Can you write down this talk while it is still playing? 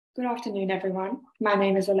Good afternoon, everyone. My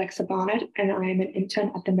name is Alexa Barnett, and I am an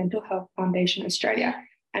intern at the Mental Health Foundation Australia,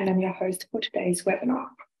 and I'm your host for today's webinar.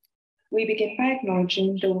 We begin by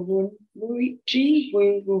acknowledging the Wurundjeri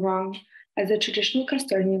Wurrung as the traditional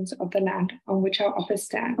custodians of the land on which our office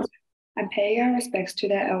stands, and pay our respects to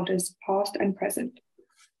their elders, past and present.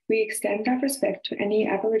 We extend our respect to any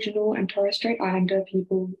Aboriginal and Torres Strait Islander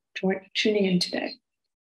people tuning in today.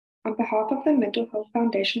 On behalf of the Mental Health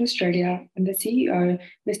Foundation Australia and the CEO,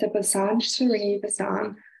 Mr. Basan Sarini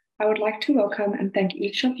Basan, I would like to welcome and thank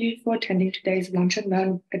each of you for attending today's Lunch and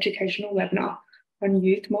Learn educational webinar on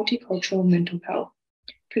Youth Multicultural Mental Health,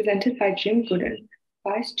 presented by Jim Goodin,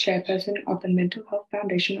 Vice-Chairperson of the Mental Health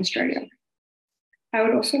Foundation Australia. I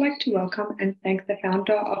would also like to welcome and thank the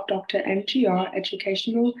founder of Dr. M.G.R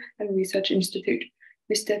Educational and Research Institute,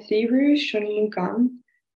 Mr. Thiru Shanmugam,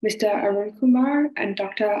 Mr. Arun Kumar, and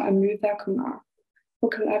Dr. Amudha Kumar for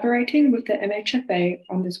collaborating with the MHFA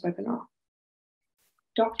on this webinar.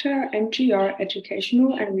 Dr. M.G.R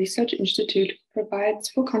Educational and Research Institute provides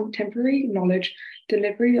for contemporary knowledge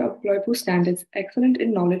delivery of global standards, excellent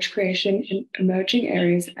in knowledge creation in emerging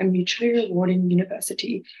areas, and mutually rewarding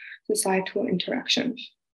university-societal interaction.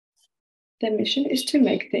 Their mission is to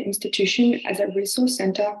make the institution as a resource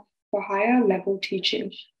center for higher level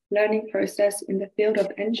teaching, learning process in the field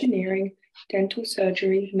of engineering, dental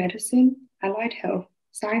surgery, medicine, allied health,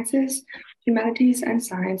 sciences, humanities and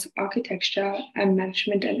science, architecture, and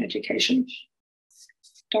management and education.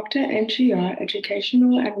 Dr. M.G.R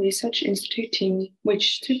Educational and Research Institute team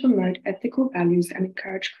wish to promote ethical values and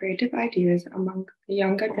encourage creative ideas among the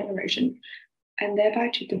younger generation, and thereby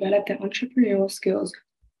to develop their entrepreneurial skills,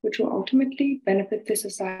 which will ultimately benefit the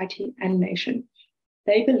society and nation.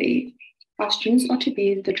 They believe our students are to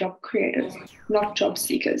be the job creators, not job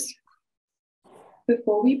seekers.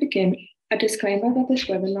 Before we begin, a disclaimer that this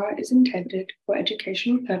webinar is intended for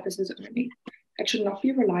educational purposes only and should not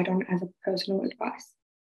be relied on as a personal advice.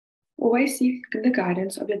 Always seek the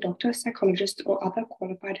guidance of your doctor, psychologist, or other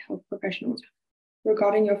qualified health professionals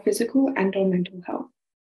regarding your physical and/or mental health.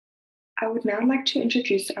 I would now like to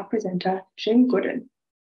introduce our presenter, Jim Goodin.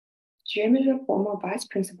 Jim is a former vice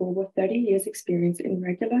principal with 30 years experience in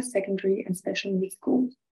regular, secondary, and special needs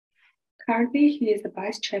schools. Currently, he is the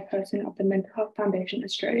vice chairperson of the Mental Health Foundation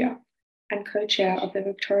Australia and co-chair of the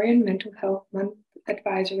Victorian Mental Health Month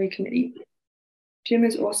Advisory Committee. Jim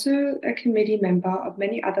is also a committee member of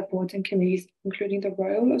many other boards and committees, including the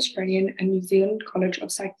Royal Australian and New Zealand College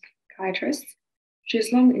of Psychiatrists,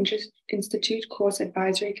 Gislong Institute Course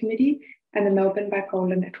Advisory Committee, and the Melbourne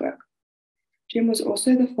Bipolar Network. Jim was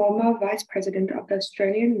also the former Vice President of the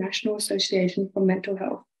Australian National Association for Mental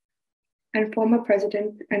Health and former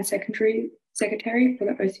President and Secretary for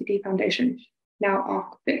the OCD Foundation, now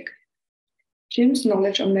ARC-VIC. Jim's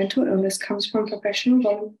knowledge of mental illness comes from professional,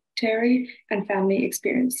 voluntary, and family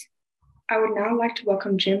experience. I would now like to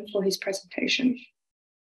welcome Jim for his presentation.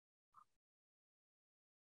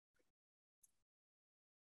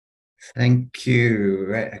 Thank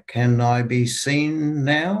you. Can I be seen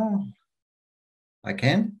now? I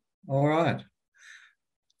can? All right.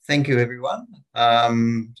 Thank you, everyone.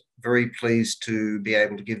 Very pleased to be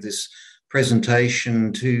able to give this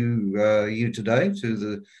presentation to you today, to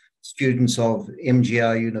the students of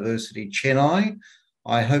M.G.R University, Chennai.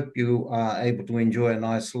 I hope you are able to enjoy a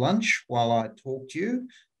nice lunch while I talk to you,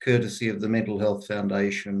 courtesy of the Mental Health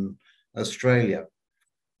Foundation Australia.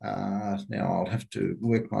 Now I'll have to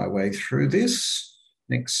work my way through this.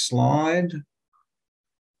 Next slide.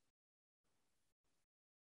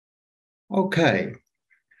 Okay,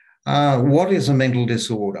 what is a mental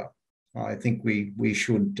disorder? I think we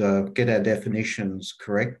should get our definitions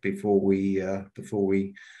correct before we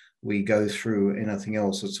go through anything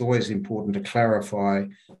else. It's always important to clarify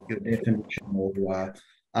your definition or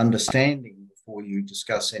understanding before you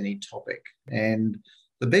discuss any topic. And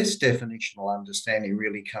the best definitional understanding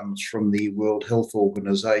really comes from the World Health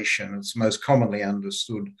Organization. It's the most commonly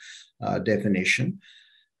understood definition.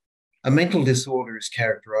 A mental disorder is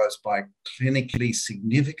characterized by clinically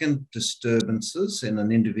significant disturbances in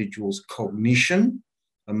an individual's cognition,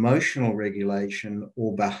 emotional regulation,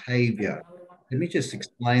 or behavior. Let me just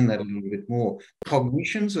explain that a little bit more.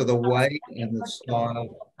 Cognitions are the way and the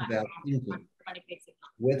style of our thinking.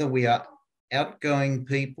 Whether we are outgoing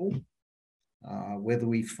people, whether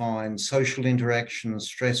we find social interactions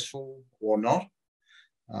stressful or not,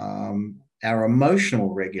 our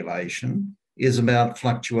emotional regulation is about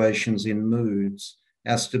fluctuations in moods,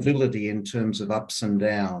 our stability in terms of ups and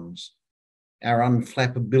downs, our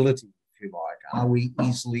unflappability, if you like. Are we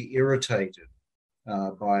easily irritated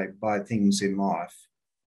by things in life?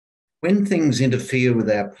 When things interfere with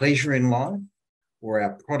our pleasure in life, or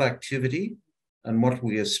our productivity and what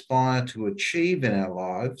we aspire to achieve in our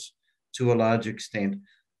lives to a large extent,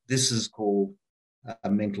 this is called a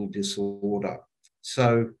mental disorder.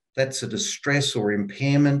 So that's a distress or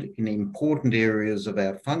impairment in important areas of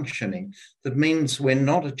our functioning that means we're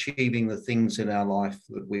not achieving the things in our life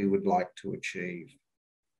that we would like to achieve.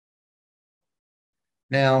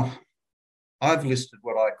 Now, I've listed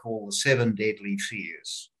what I call the 7 deadly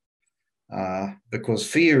fears, because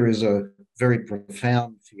fear is a very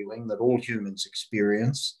profound feeling that all humans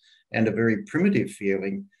experience and a very primitive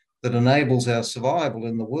feeling that enables our survival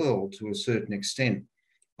in the world to a certain extent.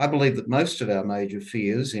 I believe that most of our major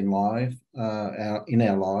fears in life, in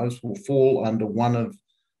our lives, will fall under one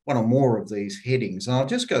or more of these headings. And I'll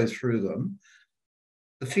just go through them.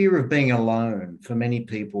 The fear of being alone. For many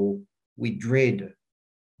people, we dread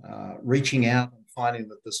reaching out and finding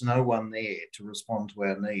that there's no one there to respond to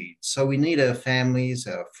our needs. So we need our families,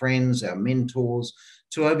 our friends, our mentors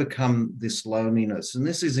to overcome this loneliness. And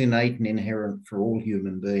this is innate and inherent for all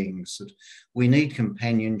human beings, that we need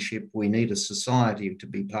companionship, we need a society to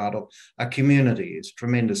be part of. A community is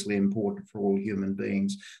tremendously important for all human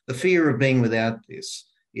beings. The fear of being without this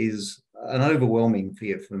is an overwhelming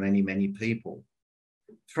fear for many, many people.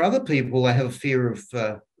 For other people, they have a fear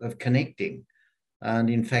of connecting, and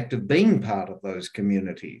in fact of being part of those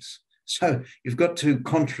communities. So you've got two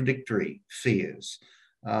contradictory fears.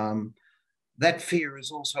 That fear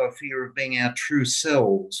is also a fear of being our true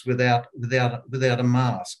selves without a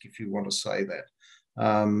mask, if you want to say that,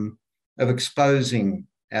 of exposing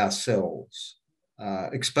ourselves,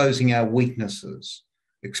 exposing our weaknesses,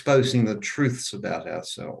 exposing the truths about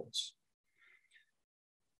ourselves.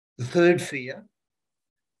 The third fear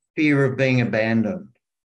of being abandoned,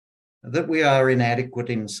 that we are inadequate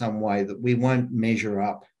in some way, that we won't measure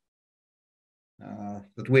up,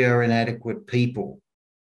 that we are inadequate people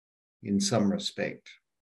in some respect.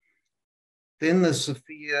 Then there's the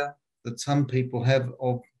fear that some people have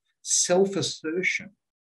of self-assertion.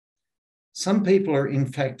 Some people are in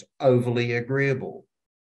fact overly agreeable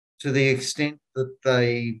to the extent that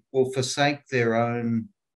they will forsake their own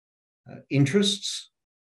interests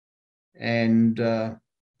and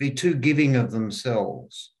be too giving of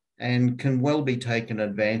themselves, and can well be taken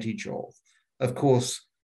advantage of. Of course,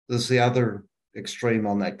 there's the other extreme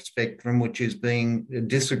on that spectrum, which is being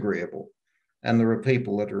disagreeable. And there are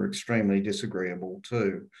people that are extremely disagreeable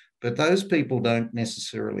too. But those people don't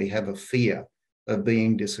necessarily have a fear of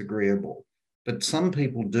being disagreeable. But some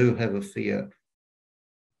people do have a fear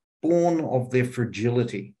born of their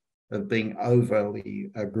fragility of being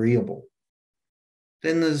overly agreeable.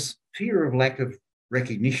 Then there's fear of lack of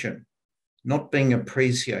recognition, not being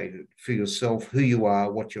appreciated for yourself, who you are,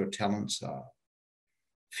 what your talents are.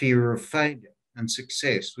 Fear of failure and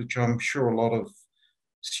success, which I'm sure a lot of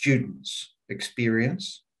students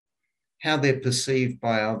experience. How they're perceived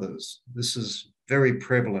by others. This is very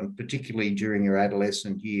prevalent, particularly during your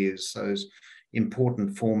adolescent years, those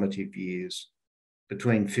important formative years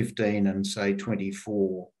between 15 and say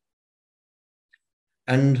 24.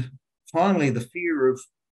 And finally, the fear of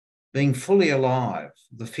being fully alive,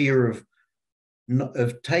 the fear of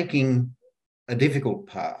taking a difficult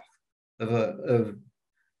path, of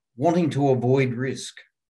wanting to avoid risk,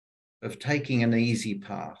 of taking an easy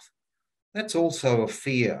path. That's also a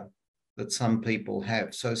fear that some people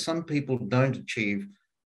have. So some people don't achieve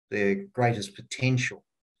their greatest potential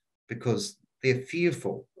because they're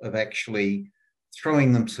fearful of actually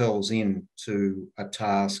throwing themselves into a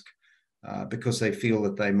task because they feel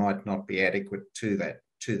that they might not be adequate to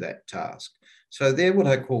that task. So they're what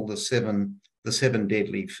I call the seven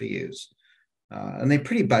deadly fears. And they're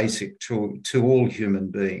pretty basic to all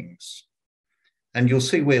human beings. And you'll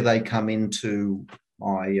see where they come into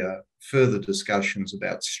my further discussions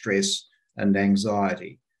about stress and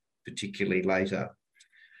anxiety, particularly later.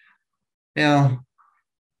 Now,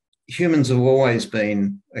 humans have always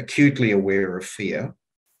been acutely aware of fear.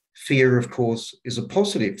 Fear, of course, is a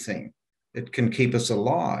positive thing. It can keep us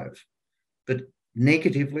alive, but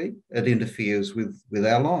negatively, it interferes with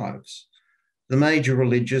our lives. The major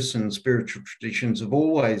religious and spiritual traditions have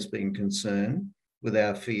always been concerned with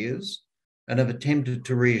our fears and have attempted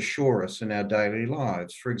to reassure us in our daily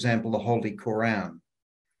lives. For example, the Holy Quran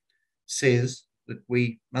says that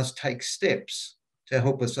we must take steps to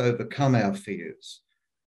help us overcome our fears.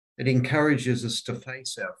 It encourages us to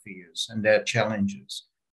face our fears and our challenges,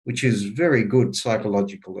 which is very good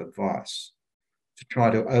psychological advice to try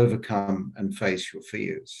to overcome and face your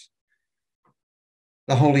fears.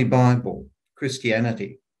 The Holy Bible,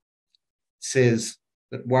 Christianity, says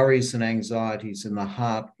that worries and anxieties in the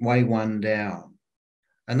heart weigh one down.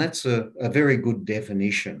 And that's a very good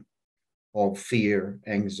definition of fear,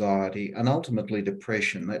 anxiety, and ultimately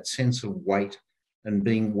depression, that sense of weight and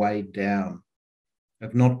being weighed down,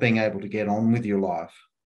 of not being able to get on with your life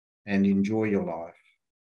and enjoy your life.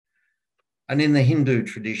 And in the Hindu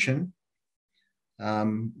tradition,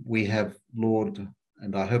 we have Lord,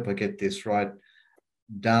 and I hope I get this right,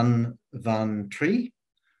 Dhanvantri,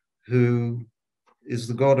 who is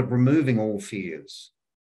the god of removing all fears.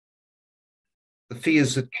 The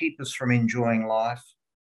fears that keep us from enjoying life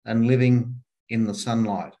and living in the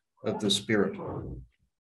sunlight of the spirit.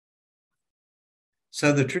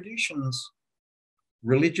 So the traditions,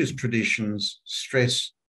 religious traditions,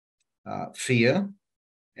 stress fear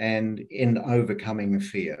and in overcoming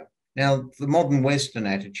fear. Now, the modern Western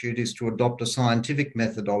attitude is to adopt a scientific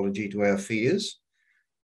methodology to our fears,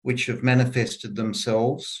 which have manifested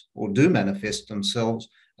themselves or do manifest themselves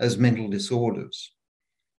as mental disorders.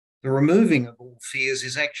 The removing of all fears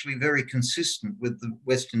is actually very consistent with the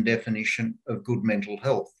Western definition of good mental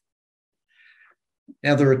health.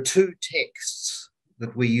 Now, there are two texts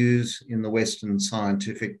that we use in the Western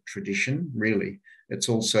scientific tradition, really. It's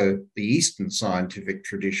also the Eastern scientific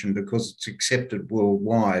tradition because it's accepted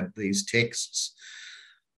worldwide, these texts.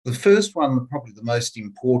 The first one, probably the most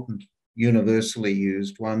important, universally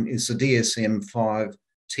used one, is the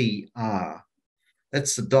DSM-5-TR.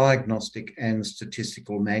 That's the Diagnostic and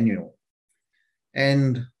Statistical Manual.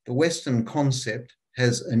 And the Western concept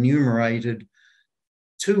has enumerated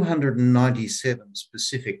 297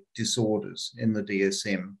 specific disorders in the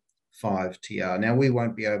DSM-5-TR. Now, we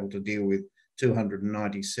won't be able to deal with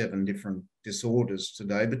 297 different disorders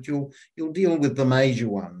today, but you'll deal with the major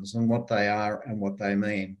ones and what they are and what they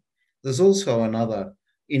mean. There's also another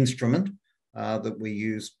instrument that we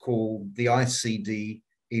use called the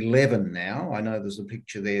ICD-11 now. I know there's a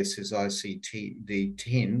picture there that says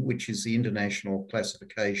ICD-10, which is the International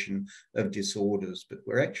Classification of Disorders, but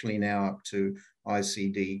we're actually now up to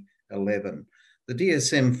ICD-11. The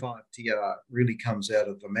DSM-5-TR really comes out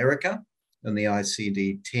of America, and the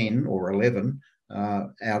ICD-10 or 11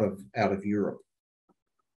 out of Europe.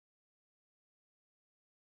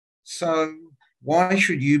 So why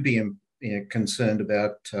should you be concerned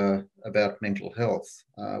about mental health?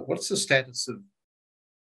 What's the status of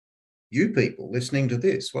you people listening to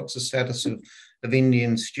this? What's the status of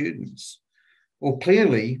Indian students? Well,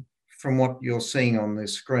 clearly, from what you're seeing on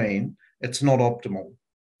this screen, it's not optimal.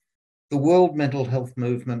 The World Mental Health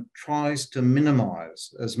Movement tries to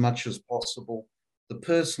minimise as much as possible the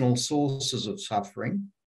personal sources of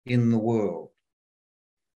suffering in the world.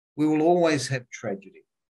 We will always have tragedy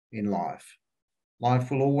in life.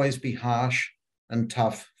 Life will always be harsh and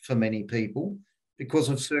tough for many people because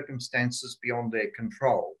of circumstances beyond their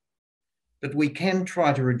control. But we can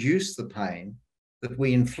try to reduce the pain that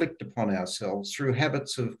we inflict upon ourselves through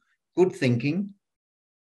habits of good thinking,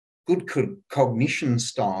 good cognition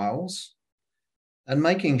styles, and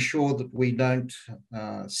making sure that we don't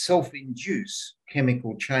self-induce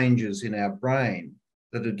chemical changes in our brain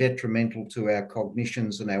that are detrimental to our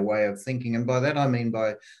cognitions and our way of thinking. And by that, I mean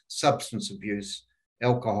by substance abuse,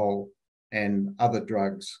 alcohol, and other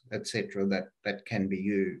drugs, etc., that can be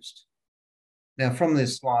used. Now, from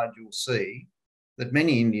this slide, you'll see that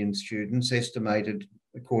many Indian students, estimated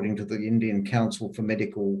according to the Indian Council for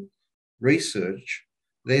Medical Research,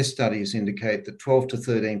 their studies indicate that 12 to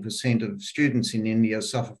 13% of students in India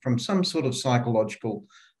suffer from some sort of psychological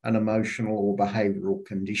and emotional or behavioural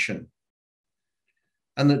condition.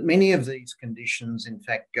 And that many of these conditions, in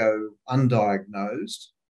fact, go undiagnosed,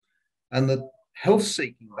 and that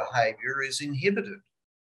health-seeking behaviour is inhibited,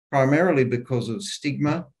 primarily because of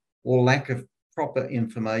stigma or lack of proper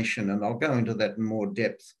information. And I'll go into that in more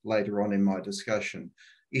depth later on in my discussion.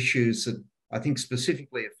 Issues that I think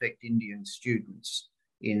specifically affect Indian students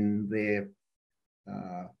in their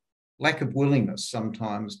lack of willingness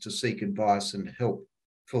sometimes to seek advice and help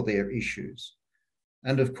for their issues.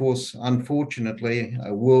 And of course, unfortunately,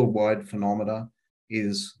 a worldwide phenomena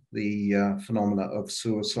is the phenomena of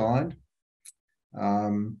suicide.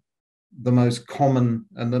 The most common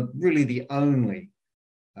and really the only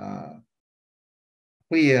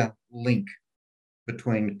clear link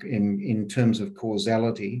between, in terms of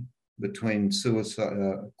causality, between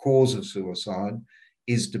suicide, cause of suicide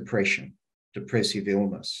is depression, depressive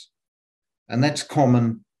illness. And that's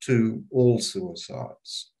common to all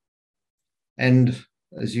suicides. And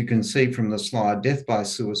as you can see from the slide, death by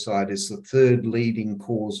suicide is the third leading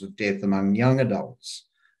cause of death among young adults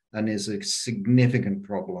and is a significant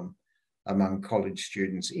problem among college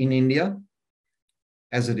students in India,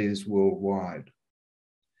 as it is worldwide.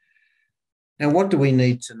 Now, what do we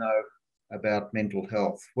need to know about mental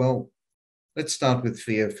health? Well, let's start with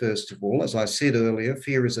fear first of all. As I said earlier,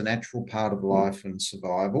 fear is a natural part of life and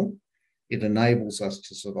survival. It enables us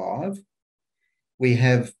to survive. We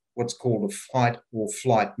have what's called a fight or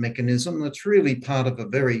flight mechanism that's really part of a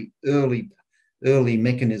very early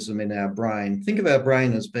mechanism in our brain. Think of our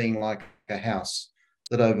brain as being like a house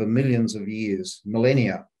that over millions of years,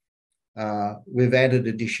 millennia, we've added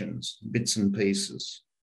additions, bits and pieces.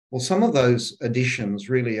 Well, some of those additions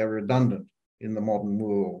really are redundant in the modern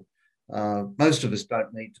world. Most of us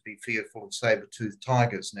don't need to be fearful of saber-toothed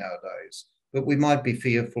tigers nowadays, but we might be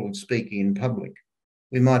fearful of speaking in public.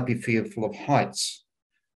 We might be fearful of heights.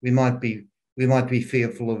 We might be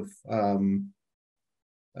fearful of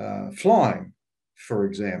flying, for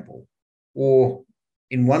example. Or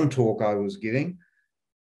in one talk I was giving,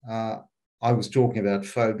 I was talking about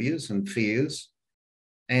phobias and fears,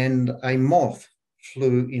 and a moth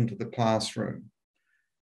flew into the classroom.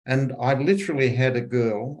 And I literally had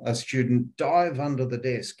a student, dive under the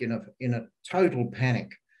desk in a total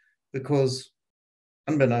panic because,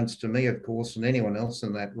 unbeknownst to me, of course, and anyone else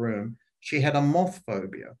in that room, she had a moth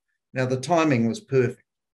phobia. Now, the timing was perfect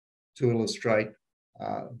to illustrate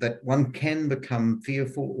that one can become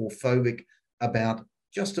fearful or phobic about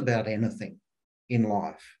just about anything in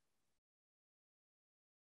life.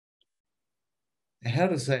 How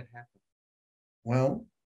does that happen? Well,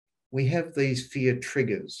 we have these fear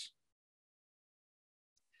triggers.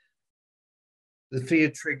 The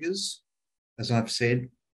fear triggers, as I've said,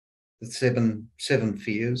 the seven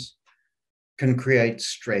fears, can create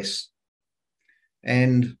stress.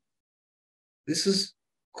 And this is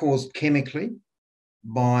caused chemically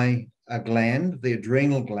by a gland, the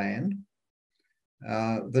adrenal gland,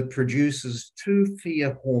 that produces two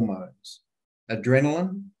fear hormones,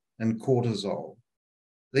 adrenaline and cortisol.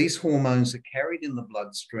 These hormones are carried in the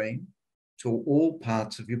bloodstream to all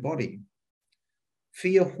parts of your body.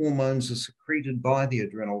 Fear hormones are secreted by the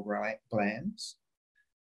adrenal glands,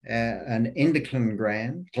 an endocrine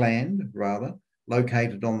gland,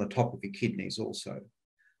 located on the top of your kidneys also.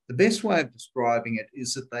 The best way of describing it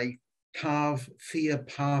is that they carve fear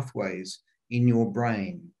pathways in your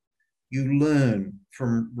brain. You learn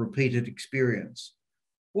from repeated experience.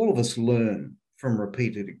 All of us learn from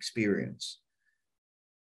repeated experience.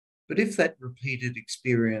 But if that repeated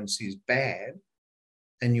experience is bad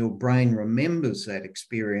and your brain remembers that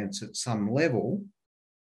experience at some level,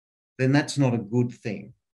 then that's not a good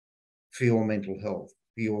thing for your mental health,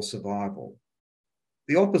 for your survival.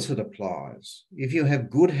 The opposite applies. If you have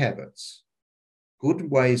good habits, good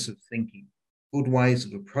ways of thinking, good ways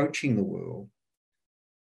of approaching the world,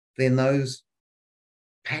 then those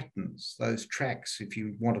patterns, those tracks, if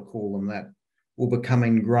you want to call them that, will become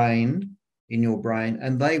ingrained in your brain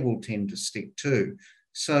and they will tend to stick too.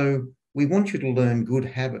 So we want you to learn good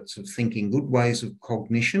habits of thinking, good ways of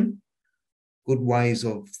cognition, good ways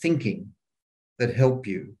of thinking that help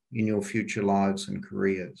you in your future lives and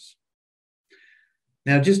careers.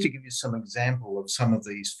 Now, just to give you some example of some of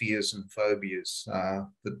these fears and phobias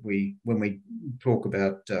that when we talk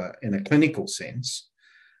about in a clinical sense,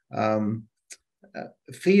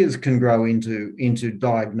 fears can grow into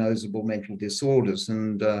diagnosable mental disorders.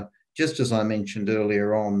 And just as I mentioned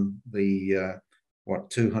earlier on, the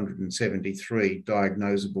 273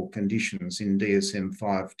 diagnosable conditions in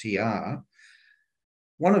DSM-5-TR,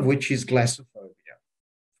 one of which is glossophobia,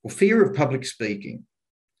 or fear of public speaking.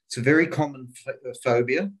 It's a very common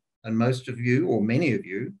phobia, and most of you, or many of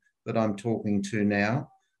you that I'm talking to now,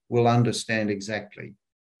 will understand exactly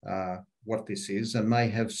what this is and may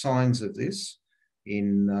have signs of this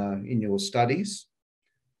in your studies.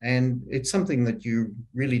 And it's something that you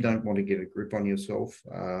really don't want to get a grip on yourself.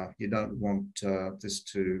 You don't want this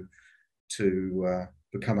to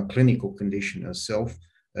become a clinical condition as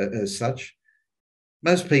such.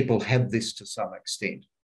 Most people have this to some extent.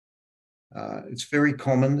 It's very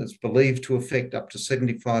common. It's believed to affect up to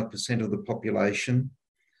 75% of the population.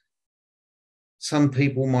 Some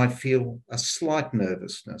people might feel a slight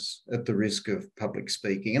nervousness at the risk of public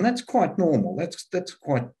speaking, and that's quite normal. That's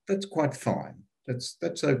quite fine.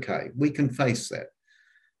 That's okay. We can face that.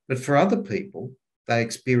 But for other people, they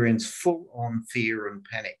experience full-on fear and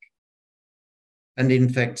panic. And in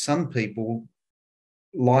fact, some people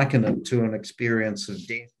liken it to an experience of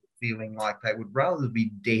death, feeling like they would rather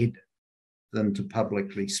be dead than to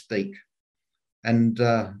publicly speak. And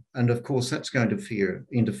of course, that's going to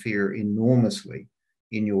interfere enormously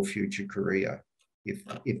in your future career,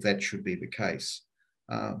 if that should be the case.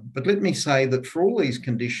 But let me say that for all these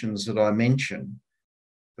conditions that I mentioned,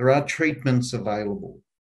 there are treatments available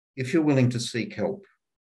if you're willing to seek help.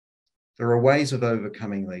 There are ways of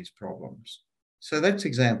overcoming these problems. So that's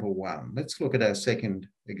example one. Let's look at our second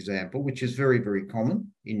example, which is very, very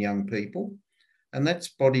common in young people, and that's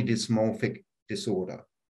body dysmorphic disorder.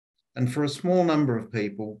 And for a small number of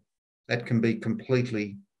people, that can be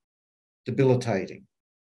completely debilitating.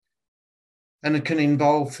 And it can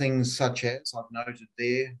involve things such as, I've noted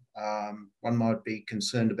there, one might be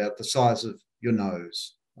concerned about the size of your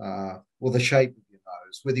nose or the shape of your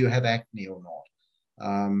nose, whether you have acne or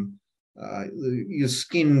not, your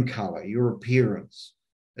skin colour, your appearance.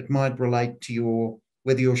 It might relate to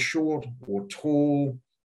whether you're short or tall.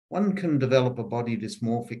 One can develop a body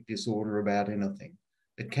dysmorphic disorder about anything.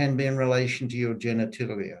 It can be in relation to your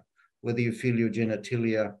genitalia, whether you feel your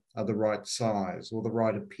genitalia are the right size or the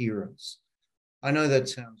right appearance. I know that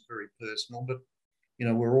sounds very personal, but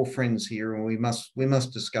we're all friends here, and we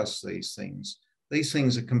must discuss these things. These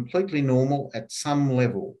things are completely normal at some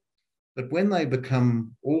level, but when they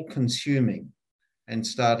become all-consuming and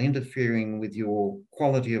start interfering with your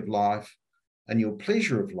quality of life and your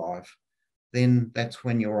pleasure of life, then that's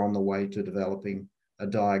when you're on the way to developing a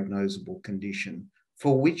diagnosable condition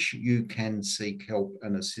for which you can seek help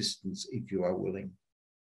and assistance if you are willing.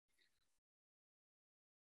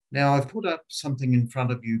 Now, I've put up something in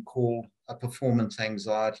front of you called a performance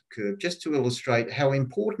anxiety curve, just to illustrate how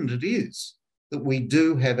important it is that we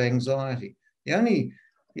do have anxiety. The only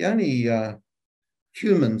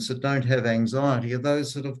humans that don't have anxiety are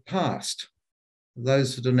those that have passed,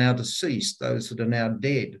 those that are now deceased, those that are now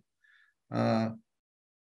dead.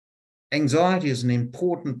 Anxiety is an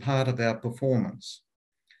important part of our performance.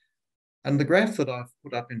 And the graph that I've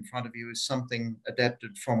put up in front of you is something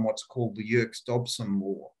adapted from what's called the Yerkes-Dobson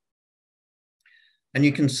law. And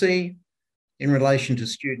you can see in relation to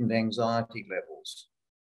student anxiety levels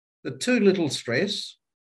that too little stress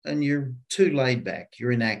and you're too laid back,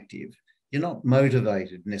 you're inactive. You're not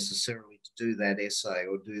motivated necessarily to do that essay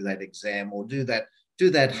or do that exam or do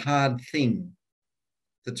that hard thing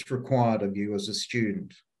that's required of you as a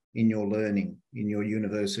student in your learning, in your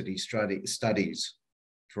university studies,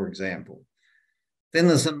 for example. Then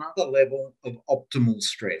there's another level of optimal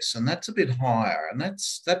stress, and that's a bit higher, and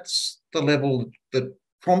that's the level that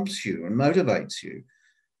prompts you and motivates you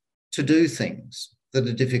to do things that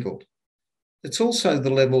are difficult. It's also the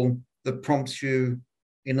level that prompts you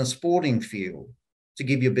in a sporting field to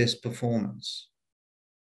give your best performance.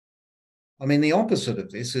 I mean, the opposite of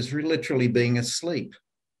this is literally being asleep,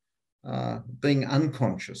 being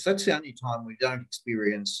unconscious. That's the only time we don't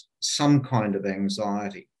experience some kind of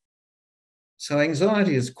anxiety. So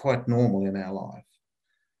anxiety is quite normal in our life.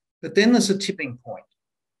 But then there's a tipping point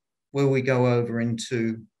where we go over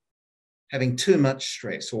into having too much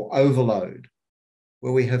stress or overload,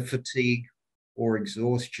 where we have fatigue or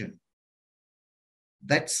exhaustion.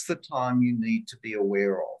 That's the time you need to be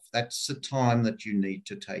aware of. That's the time that you need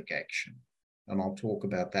to take action. And I'll talk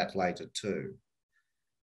about that later too.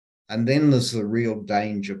 And then there's the real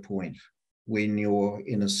danger point when you're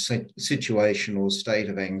in a situation or state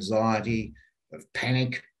of anxiety, of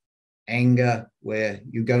panic, anger, where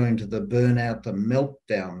you go into the burnout, the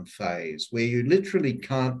meltdown phase, where you literally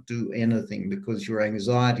can't do anything because your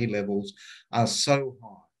anxiety levels are so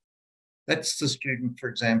high. That's the student, for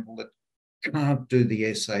example, that can't do the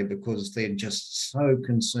essay because they're just so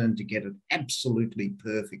concerned to get it absolutely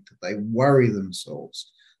perfect that they worry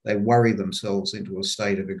themselves. They worry themselves into a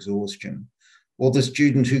state of exhaustion. Or the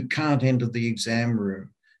student who can't enter the exam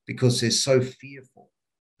room because they're so fearful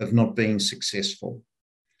of not being successful.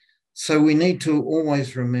 So we need to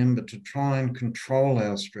always remember to try and control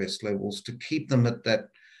our stress levels, to keep them at that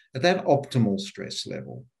optimal stress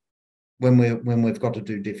level when we've got to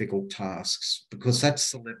do difficult tasks, because that's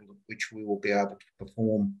the level at which we will be able to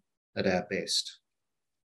perform at our best.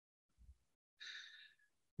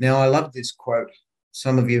 Now, I love this quote.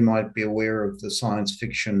 Some of you might be aware of the science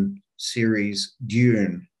fiction series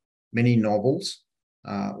Dune, many novels,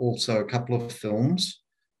 also a couple of films.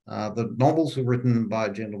 The novels were written by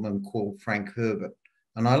a gentleman called Frank Herbert.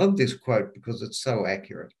 And I love this quote because it's so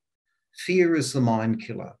accurate. Fear is the mind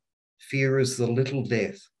killer. Fear is the little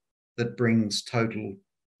death that brings total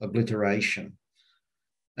obliteration.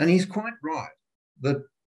 And he's quite right that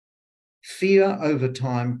fear over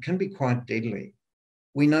time can be quite deadly.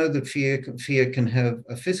 We know that fear can have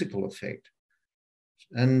a physical effect.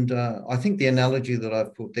 And I think the analogy that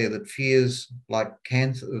I've put there, that fears like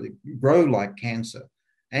cancer, grow like cancer,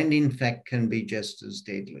 and in fact can be just as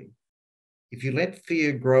deadly. If you let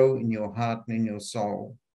fear grow in your heart and in your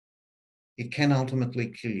soul, it can ultimately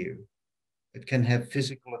kill you. It can have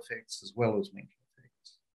physical effects as well as mental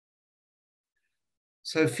effects.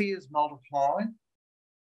 So fears multiply,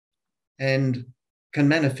 and can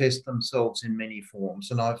manifest themselves in many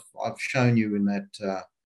forms. And I've shown you in that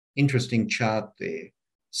interesting chart there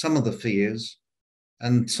some of the fears,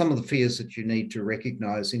 and some of the fears that you need to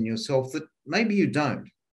recognise in yourself that maybe you don't.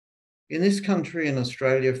 In this country, in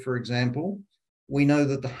Australia, for example, we know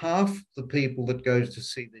that half the people that go to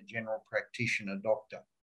see their general practitioner doctor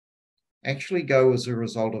actually go as a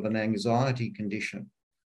result of an anxiety condition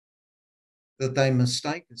that they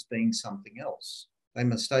mistake as being something else. They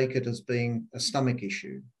mistake it as being a stomach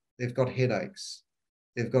issue. They've got headaches.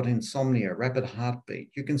 They've got insomnia, rapid heartbeat.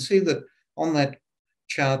 You can see that on that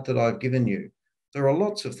chart that I've given you, there are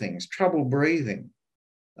lots of things: trouble breathing,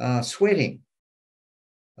 sweating.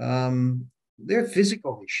 There are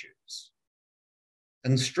physical issues.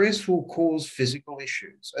 And stress will cause physical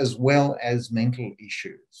issues as well as mental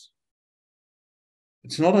issues.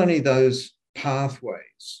 It's not only those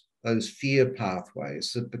pathways, those fear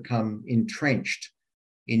pathways that become entrenched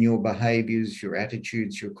in your behaviours, your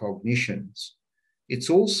attitudes, your cognitions. It's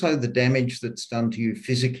also the damage that's done to you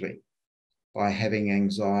physically by having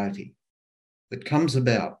anxiety that comes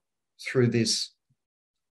about through this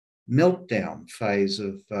meltdown phase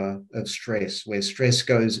of stress, where stress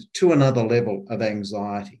goes to another level of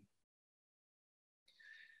anxiety.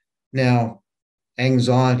 Now,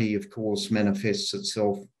 anxiety, of course, manifests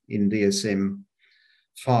itself in DSM-5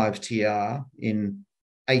 TR in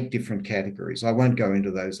 8 different categories. I won't go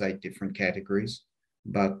into those 8 different categories,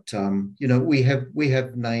 but you know, we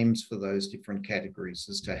have names for those different categories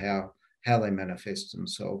as to how they manifest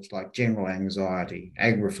themselves, like general anxiety,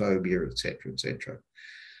 agoraphobia, etc., etc.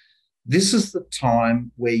 This is the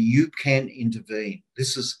time where you can intervene.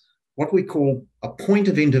 This is what we call a point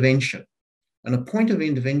of intervention. And a point of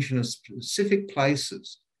intervention is specific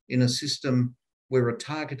places in a system where a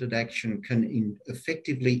targeted action can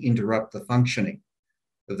effectively interrupt the functioning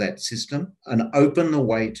of that system and open the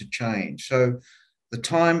way to change. So the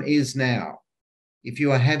time is now. If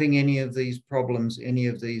you are having any of these problems, any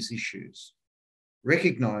of these issues,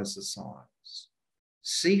 recognise the signs.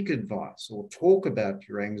 Seek advice or talk about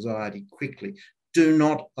your anxiety quickly. Do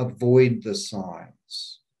not avoid the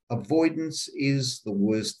signs. Avoidance is the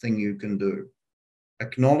worst thing you can do.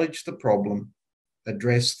 Acknowledge the problem,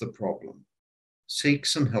 address the problem. Seek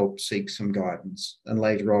some help, seek some guidance, and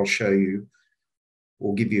later I'll show you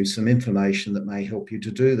or give you some information that may help you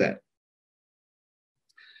to do that.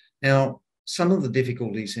 Now, some of the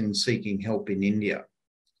difficulties in seeking help in India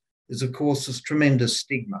is, of course, this tremendous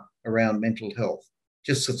stigma around mental health,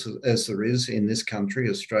 just as there is in this country,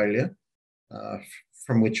 Australia,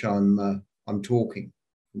 from which I'm talking,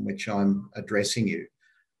 from which I'm addressing you.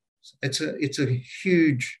 It's a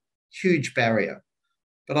huge barrier,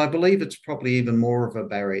 but I believe it's probably even more of a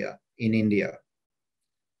barrier in India.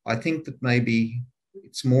 I think that maybe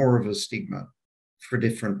it's more of a stigma for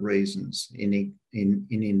different reasons in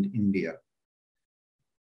India.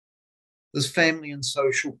 There's family and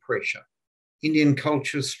social pressure. Indian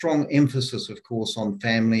culture, strong emphasis, of course, on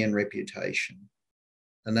family and reputation.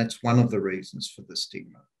 And that's one of the reasons for the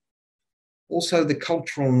stigma. Also, the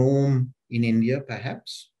cultural norm in India,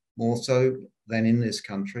 perhaps more so than in this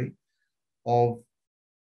country, of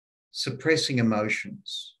suppressing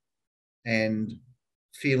emotions and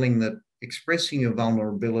feeling that expressing your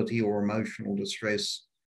vulnerability or emotional distress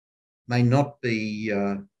may not be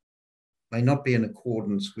in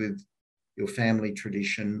accordance with your family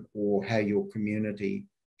tradition or how your community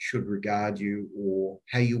should regard you or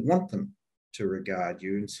how you want them to regard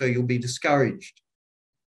you. And so you'll be discouraged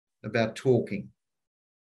about talking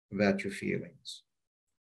about your feelings.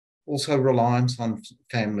 Also, reliance on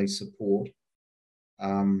family support.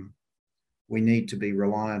 We need to be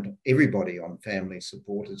reliant, everybody, on family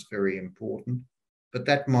support is very important, but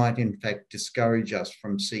that might in fact discourage us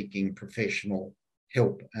from seeking professional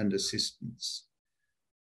help and assistance.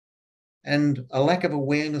 And a lack of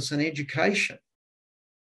awareness and education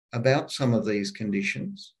about some of these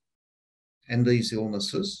conditions and these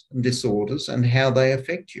illnesses and disorders and how they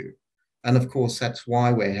affect you. And of course, that's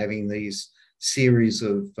why we're having these series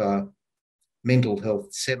of mental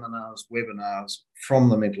health seminars, webinars from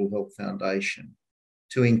the Mental Health Foundation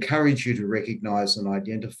to encourage you to recognise and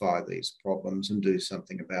identify these problems and do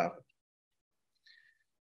something about it.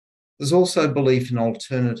 There's also belief in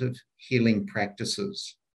alternative healing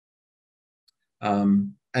practices.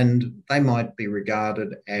 And they might be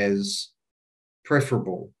regarded as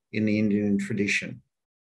preferable in the Indian tradition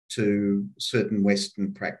to certain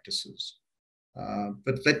Western practices.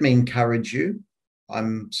 But let me encourage you,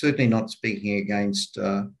 I'm certainly not speaking against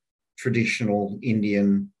traditional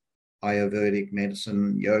Indian Ayurvedic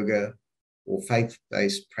medicine, yoga, or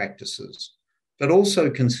faith-based practices, but also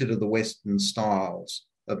consider the Western styles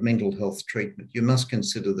of mental health treatment, you must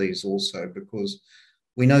consider these also, because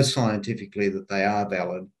we know scientifically that they are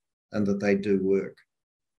valid and that they do work.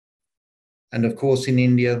 And of course, in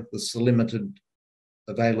India, there's the limited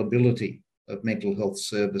availability of mental health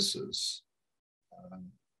services.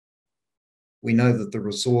 We know that the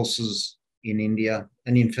resources in India,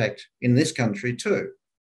 and in fact in this country too,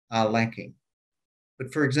 are lacking.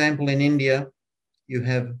 But for example, in India, you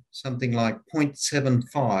have something like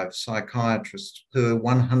 0.75 psychiatrists per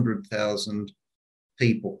 100,000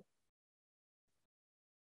 people.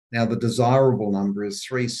 Now, the desirable number is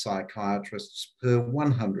 3 psychiatrists per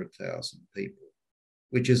 100,000 people,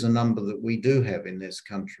 which is a number that we do have in this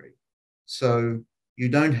country. So you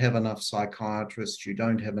don't have enough psychiatrists, you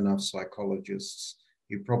don't have enough psychologists,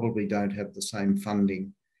 you probably don't have the same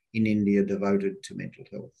funding in India devoted to mental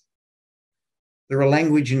health. There are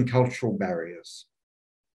language and cultural barriers.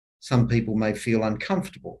 Some people may feel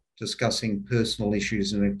uncomfortable discussing personal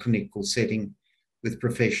issues in a clinical setting with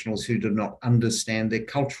professionals who do not understand their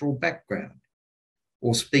cultural background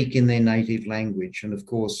or speak in their native language. And of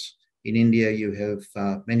course, in India, you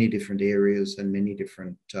have many different areas and many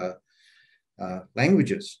different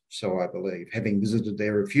languages, so I believe, having visited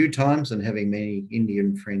there a few times and having many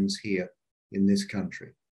Indian friends here in this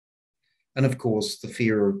country. And of course, the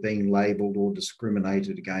fear of being labelled or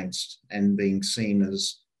discriminated against and being seen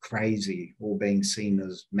as crazy or being seen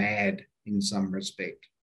as mad in some respect.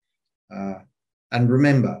 And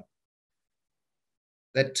remember,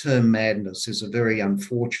 that term madness is a very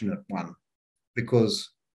unfortunate one,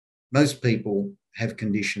 because most people have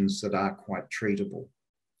conditions that are quite treatable.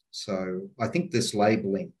 So I think this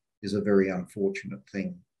labelling is a very unfortunate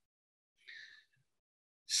thing.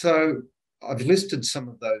 So I've listed some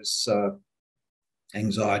of those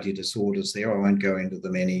anxiety disorders there. I won't go into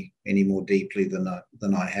them any more deeply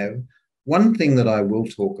than I have. One thing that I will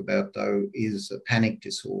talk about, though, is a panic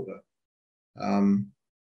disorder,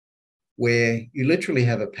 where you literally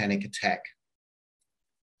have a panic attack.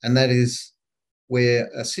 And that is where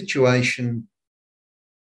a situation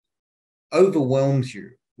overwhelms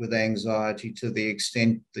you with anxiety to the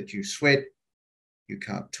extent that you sweat, you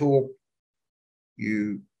can't talk,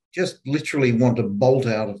 you just literally want to bolt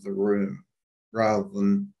out of the room rather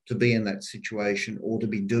than to be in that situation or to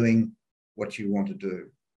be doing what you want to do.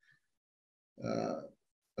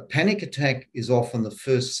 A panic attack is often the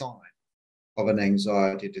first sign of an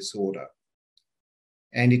anxiety disorder.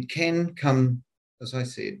 And it can come, as I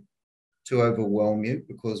said, to overwhelm you,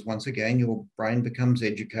 because once again, your brain becomes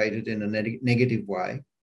educated in a negative way.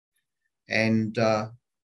 And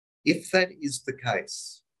if that is the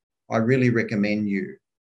case, I really recommend you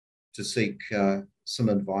to seek some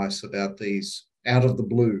advice about these out of the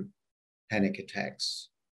blue panic attacks,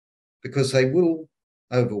 because they will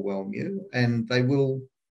overwhelm you and they will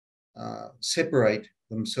separate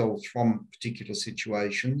themselves from particular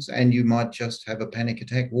situations, and you might just have a panic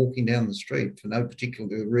attack walking down the street for no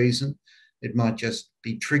particular reason. It might just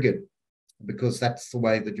be triggered because that's the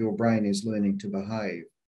way that your brain is learning to behave.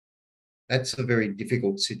 That's a very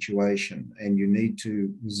difficult situation, and you need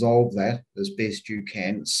to resolve that as best you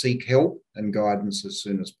can. Seek help and guidance as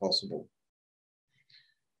soon as possible.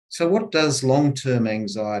 So what does long-term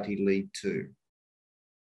anxiety lead to?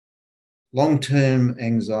 Long-term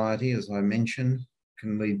anxiety, as I mentioned,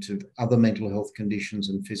 can lead to other mental health conditions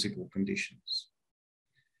and physical conditions.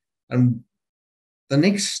 And the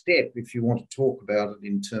next step, if you want to talk about it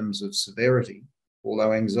in terms of severity,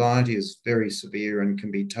 although anxiety is very severe and can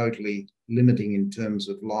be totally limiting in terms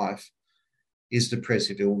of life, is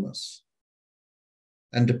depressive illness.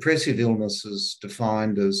 And depressive illness is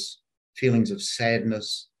defined as feelings of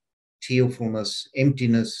sadness, tearfulness,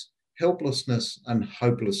 emptiness, helplessness, and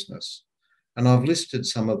hopelessness. And I've listed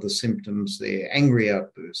some of the symptoms there: angry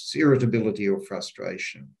outbursts, irritability or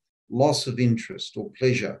frustration, loss of interest or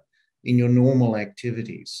pleasure in your normal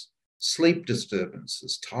activities, sleep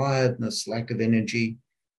disturbances, tiredness, lack of energy,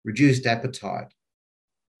 reduced appetite,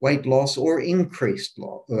 weight loss or increased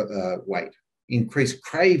weight, increased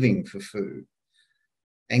craving for food,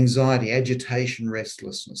 anxiety, agitation,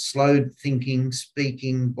 restlessness, slowed thinking,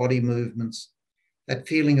 speaking, body movements, that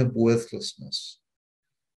feeling of worthlessness.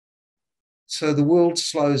 So the world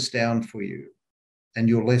slows down for you and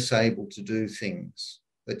you're less able to do things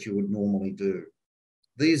that you would normally do.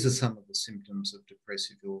 These are some of the symptoms of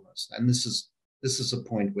depressive illness. And this is a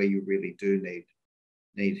point where you really do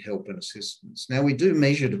need help and assistance. Now, we do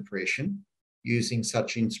measure depression using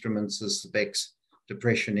such instruments as the Beck's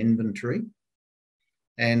Depression Inventory.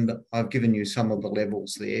 And I've given you some of the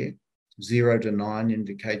levels there. 0 to 9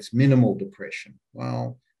 indicates minimal depression,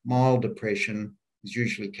 while mild depression is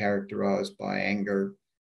usually characterized by anger,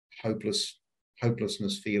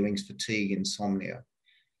 hopelessness feelings, fatigue, insomnia.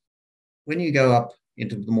 When you go up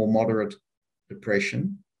into the more moderate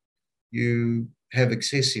depression, you have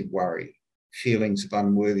excessive worry, feelings of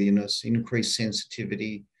unworthiness, increased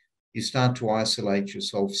sensitivity. You start to isolate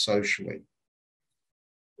yourself socially.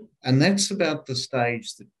 And that's about the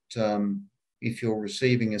stage that if you're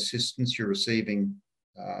receiving assistance, you're receiving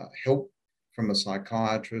help from a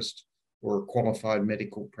psychiatrist or a qualified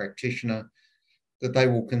medical practitioner, that they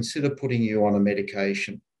will consider putting you on a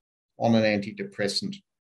medication, on an antidepressant.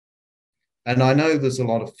 And I know there's a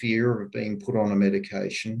lot of fear of being put on a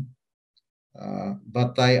medication,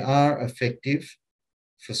 but they are effective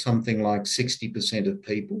for something like 60% of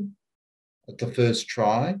people at the first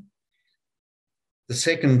try. The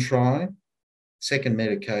second try, second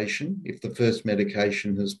medication, if the first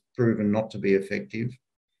medication has proven not to be effective,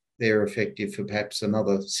 they're effective for perhaps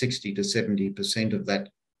another 60 to 70%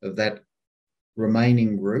 of that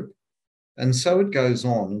remaining group. And so it goes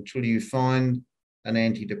on until you find an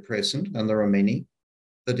antidepressant, and there are many,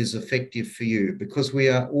 that is effective for you, because we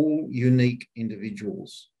are all unique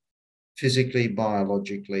individuals, physically,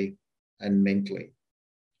 biologically, and mentally.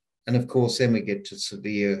 And of course, then we get to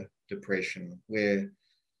severe depression, where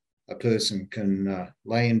a person can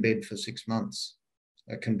lay in bed for 6 months,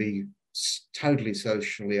 can be totally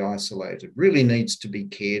socially isolated, really needs to be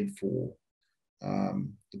cared for.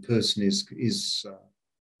 The person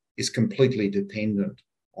is completely dependent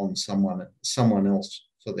on someone else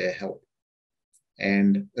for their help.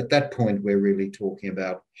 And at that point, we're really talking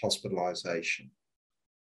about hospitalisation.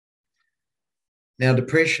 Now,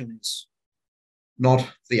 depression is not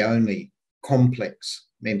the only complex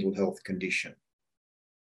mental health condition.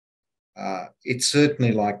 It's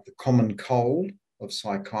certainly like the common cold of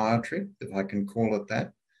psychiatry, if I can call it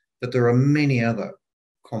that, but there are many other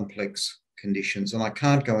complex conditions, and I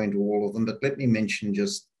can't go into all of them, but let me mention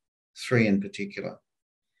just 3 in particular.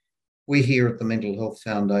 We here at the Mental Health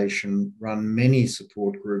Foundation run many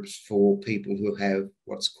support groups for people who have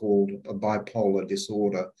what's called a bipolar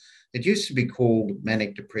disorder. It used to be called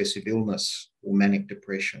manic depressive illness or manic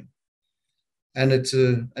depression. And it's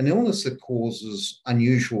an illness that causes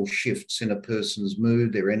unusual shifts in a person's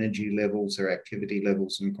mood, their energy levels, their activity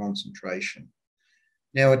levels, and concentration.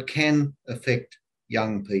 Now, it can affect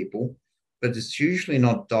young people, but it's usually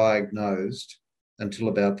not diagnosed until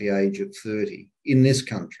about the age of 30 in this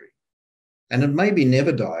country. And it may be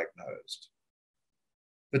never diagnosed.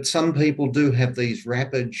 But some people do have these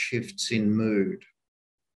rapid shifts in mood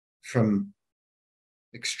from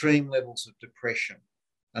extreme levels of depression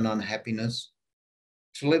and unhappiness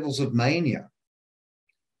to levels of mania,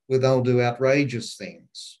 where they'll do outrageous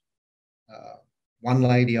things. One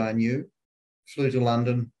lady I knew flew to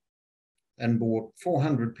London and bought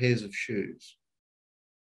 400 pairs of shoes.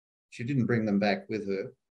 She didn't bring them back with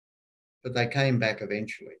her, but they came back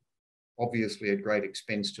eventually, obviously at great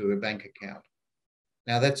expense to her bank account.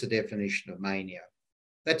 Now, that's a definition of mania.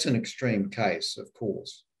 That's an extreme case, of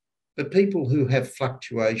course, but people who have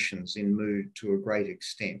fluctuations in mood to a great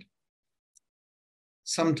extent,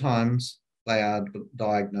 sometimes they are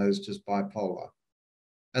diagnosed as bipolar.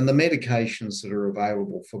 And the medications that are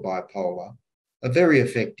available for bipolar are very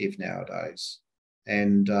effective nowadays,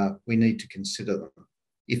 and we need to consider them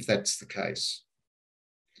if that's the case.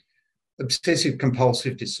 Obsessive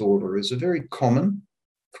compulsive disorder is a very common,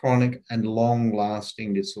 chronic, and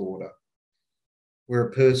long-lasting disorder where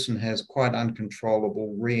a person has quite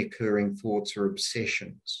uncontrollable, recurring thoughts or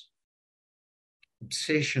obsessions.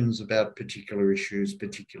 Obsessions about particular issues,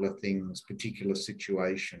 particular things, particular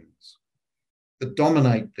situations that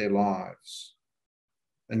dominate their lives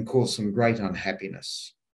and cause them great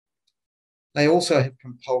unhappiness. They also have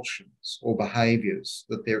compulsions or behaviours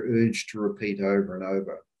that they're urged to repeat over and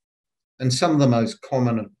over. And some of the most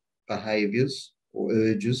common behaviours or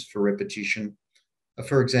urges for repetition are,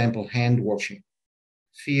 for example, hand washing,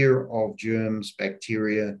 fear of germs,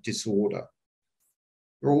 bacteria, disorder.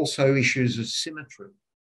 There are also issues of symmetry.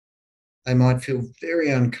 They might feel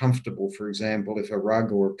very uncomfortable, for example, if a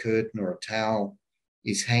rug or a curtain or a towel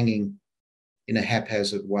is hanging in a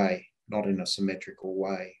haphazard way, not in a symmetrical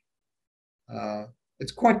way.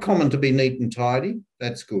 It's quite common to be neat and tidy.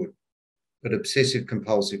 That's good. But obsessive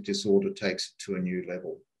compulsive disorder takes it to a new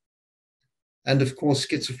level. And of course,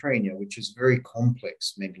 schizophrenia, which is a very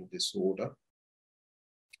complex mental disorder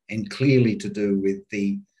and clearly to do with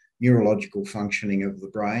the neurological functioning of the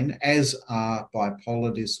brain, as are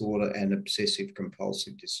bipolar disorder and obsessive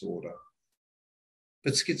compulsive disorder.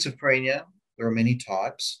 But schizophrenia, there are many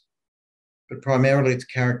types, but primarily it's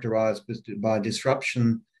characterised by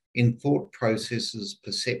disruption in thought processes,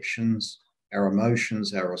 perceptions, our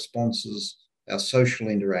emotions, our responses, our social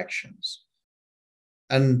interactions.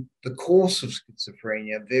 And the course of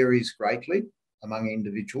schizophrenia varies greatly among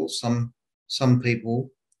individuals. Some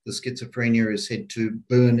people, the schizophrenia is said to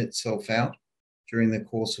burn itself out during the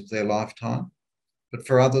course of their lifetime. But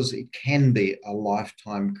for others, it can be a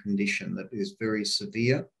lifetime condition that is very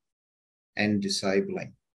severe and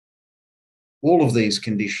disabling. All of these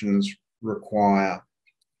conditions require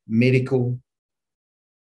medical,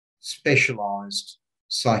 specialised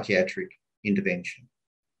psychiatric intervention.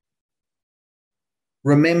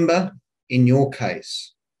 Remember, in your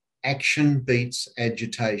case, action beats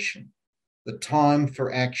agitation. The time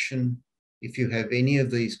for action, if you have any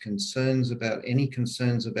concerns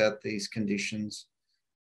about these conditions,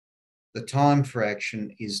 the time for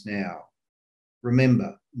action is now.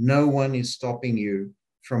 Remember, no one is stopping you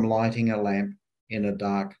from lighting a lamp in a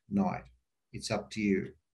dark night. It's up to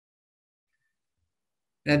you.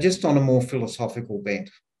 Now, just on a more philosophical bent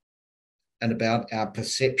and about our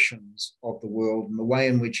perceptions of the world and the way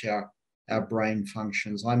in which our brain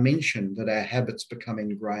functions, I mentioned that our habits become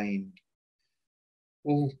ingrained.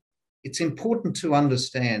 Well, it's important to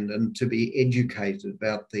understand and to be educated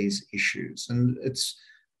about these issues. And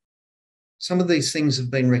some of these things have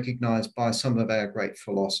been recognised by some of our great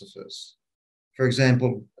philosophers. For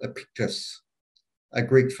example, Epictetus, a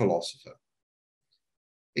Greek philosopher.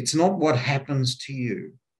 It's not what happens to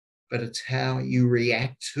you, but it's how you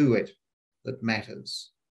react to it that matters.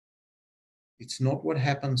 It's not what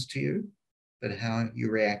happens to you, but how you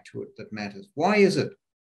react to it that matters. Why is it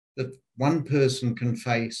that one person can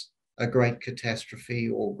face a great catastrophe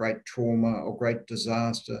or great trauma or great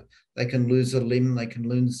disaster? They can lose a limb, they can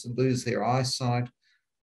lose their eyesight,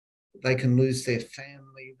 they can lose their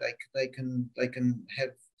family, they can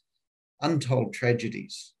have untold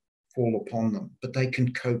tragedies fall upon them, but they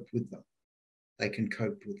can cope with them. They can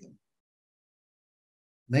cope with them.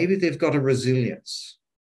 Maybe they've got a resilience.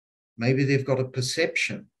 Maybe they've got a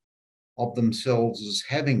perception of themselves as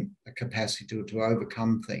having a capacity to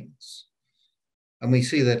overcome things. And we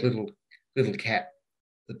see that little cat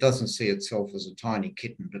that doesn't see itself as a tiny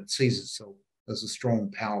kitten, but sees itself as a strong,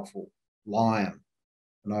 powerful lion.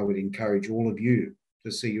 And I would encourage all of you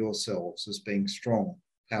to see yourselves as being strong,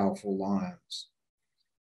 powerful lions.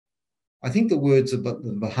 I think the words of the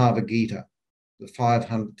Bhagavad Gita, the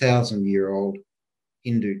 500,000-year-old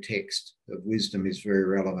Hindu text of wisdom, is very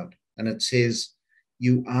relevant. And it says,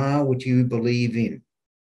 you are what you believe in.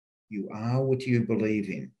 You are what you believe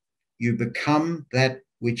in. You become that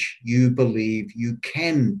which you believe you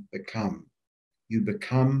can become. You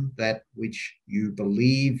become that which you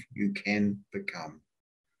believe you can become.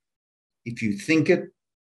 If you think it,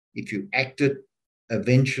 if you act it,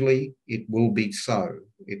 eventually it will be so.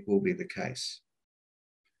 It will be the case.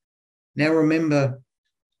 Now remember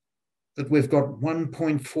that we've got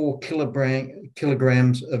 1.4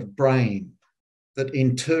 kilograms of brain that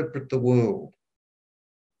interpret the world.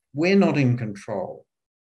 We're not in control,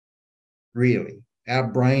 really. Our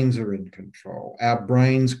brains are in control. Our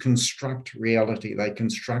brains construct reality. They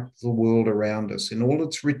construct the world around us in all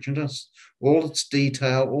its richness, all its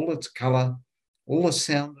detail, all its colour, all the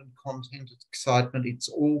sound and content, its excitement. It's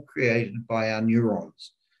all created by our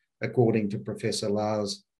neurons, according to Professor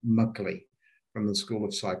Lars Muckley from the School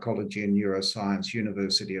of Psychology and Neuroscience,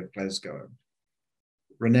 University of Glasgow,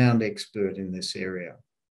 renowned expert in this area.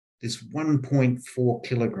 This 1.4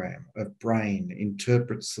 kilogram of brain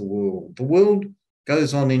interprets the world. The world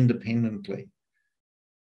goes on independently,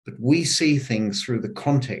 but we see things through the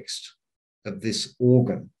context of this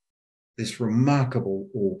organ, this remarkable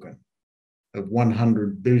organ of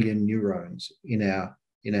 100 billion neurons in our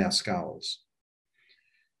skulls.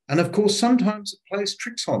 And of course, sometimes it plays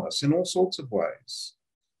tricks on us in all sorts of ways.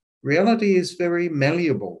 Reality is very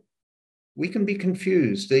malleable. We can be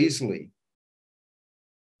confused easily.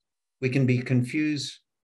 We can be confused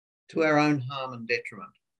to our own harm and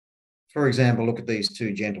detriment. For example, look at these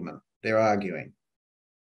two gentlemen. They're arguing.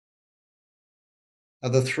 Are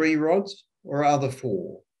there 3 rods or are there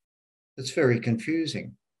 4? It's very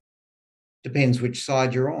confusing. Depends which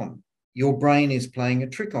side you're on. Your brain is playing a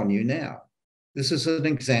trick on you now. This is an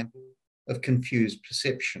example of confused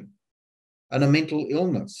perception. And a mental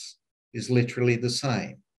illness is literally the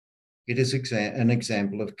same. It is an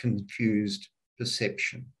example of confused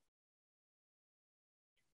perception.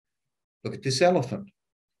 Look at this elephant.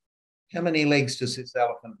 How many legs does this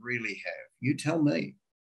elephant really have? You tell me.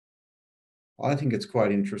 I think it's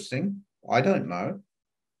quite interesting. I don't know.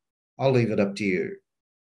 I'll leave it up to you.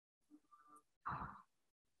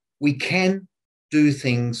 We can do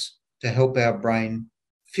things to help our brain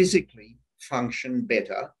physically function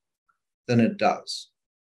better than it does.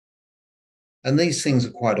 And these things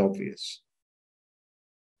are quite obvious.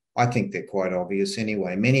 I think they're quite obvious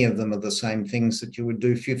anyway. Many of them are the same things that you would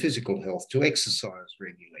do for your physical health: to exercise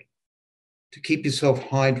regularly, to keep yourself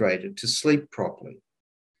hydrated, to sleep properly,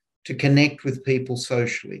 to connect with people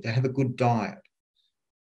socially, to have a good diet,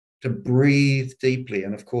 to breathe deeply.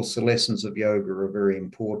 And of course, the lessons of yoga are very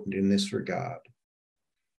important in this regard.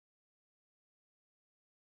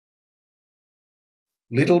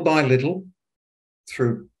 Little by little,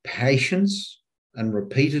 through patience and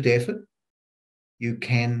repeated effort, you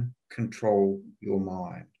can control your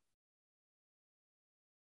mind.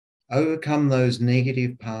 Overcome those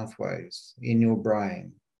negative pathways in your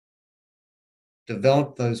brain.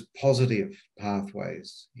 Develop those positive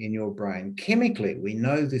pathways in your brain. Chemically, we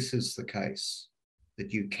know this is the case,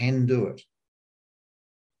 that you can do it.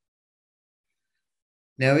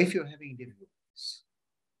 Now, if you're having difficulties,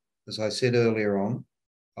 as I said earlier on,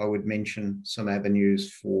 I would mention some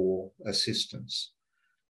avenues for assistance.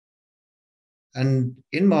 And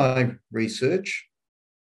in my research,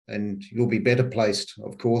 and you'll be better placed,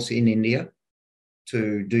 of course, in India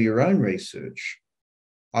to do your own research,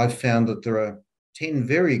 I've found that there are 10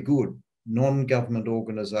 very good non-government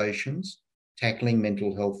organisations tackling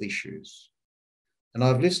mental health issues. And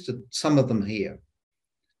I've listed some of them here.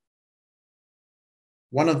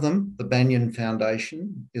 One of them, the Banyan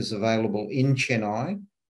Foundation, is available in Chennai,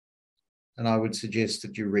 and I would suggest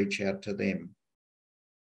that you reach out to them.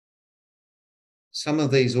 Some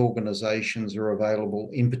of these organisations are available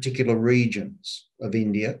in particular regions of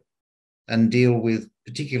India and deal with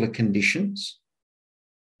particular conditions,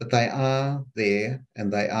 but they are there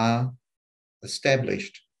and they are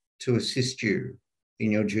established to assist you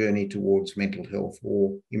in your journey towards mental health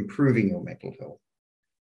or improving your mental health.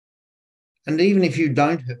 And even if you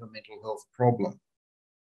don't have a mental health problem,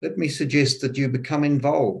 let me suggest that you become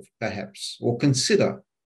involved, perhaps, or consider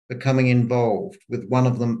becoming involved with one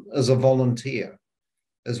of them as a volunteer,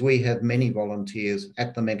 as we have many volunteers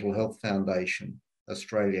at the Mental Health Foundation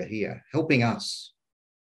Australia here, helping us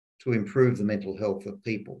to improve the mental health of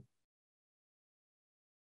people.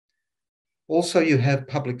 Also, you have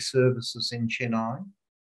public services in Chennai,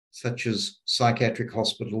 such as psychiatric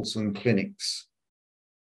hospitals and clinics.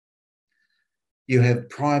 You have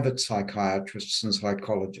private psychiatrists and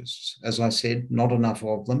psychologists. As I said, not enough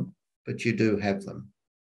of them, but you do have them.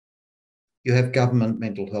 You have government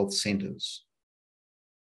mental health centres.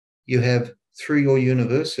 You have, through your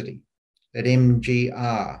university at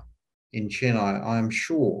M.G.R in Chennai, I'm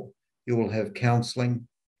sure you will have counselling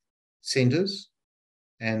centres,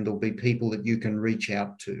 and there'll be people that you can reach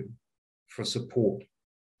out to for support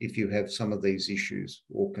if you have some of these issues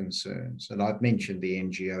or concerns. And I've mentioned the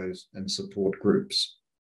NGOs and support groups.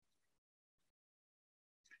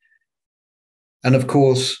 And of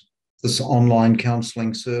course, there's online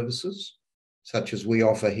counselling services, such as we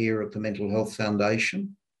offer here at the Mental Health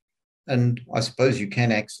Foundation. And I suppose you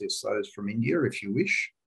can access those from India if you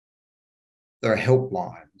wish. There are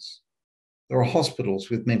helplines. There are hospitals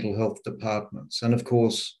with mental health departments. And of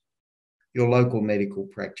course, your local medical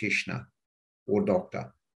practitioner or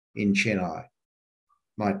doctor in Chennai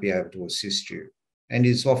might be able to assist you and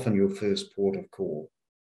is often your first port of call.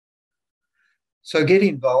 So get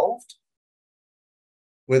involved,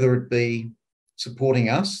 whether it be supporting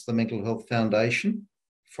us, the Mental Health Foundation,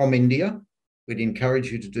 from India. We'd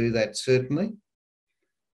encourage you to do that, certainly,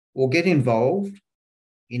 or get involved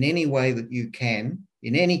in any way that you can,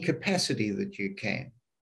 in any capacity that you can,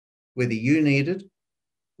 whether you need it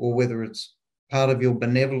or whether it's part of your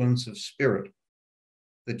benevolence of spirit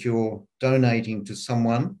that you're donating to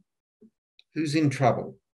someone who's in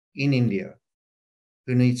trouble in India,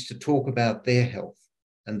 who needs to talk about their health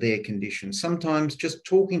and their condition. Sometimes just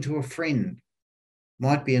talking to a friend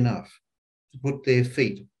might be enough to put their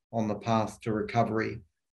feet on the path to recovery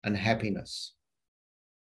and happiness.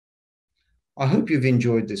 I hope you've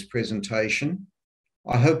enjoyed this presentation.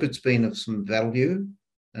 I hope it's been of some value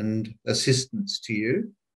and assistance to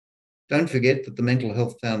you. Don't forget that the Mental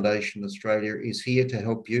Health Foundation Australia is here to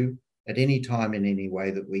help you at any time in any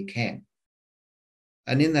way that we can.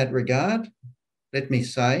 And in that regard, let me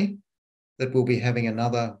say that we'll be having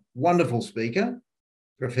another wonderful speaker,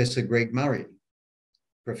 Professor Greg Murray,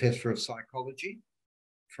 Professor of Psychology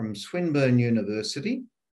from Swinburne University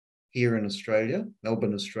here in Australia,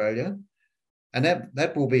 Melbourne, Australia. And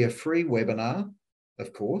that will be a free webinar,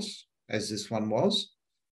 of course, as this one was,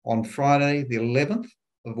 on Friday, the 11th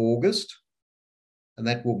of August, and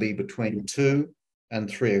that will be between 2 and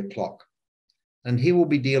 3 o'clock. And he will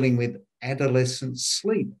be dealing with adolescent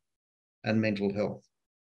sleep and mental health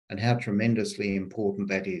and how tremendously important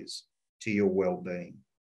that is to your well-being.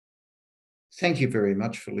 Thank you very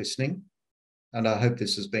much for listening, and I hope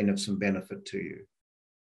this has been of some benefit to you.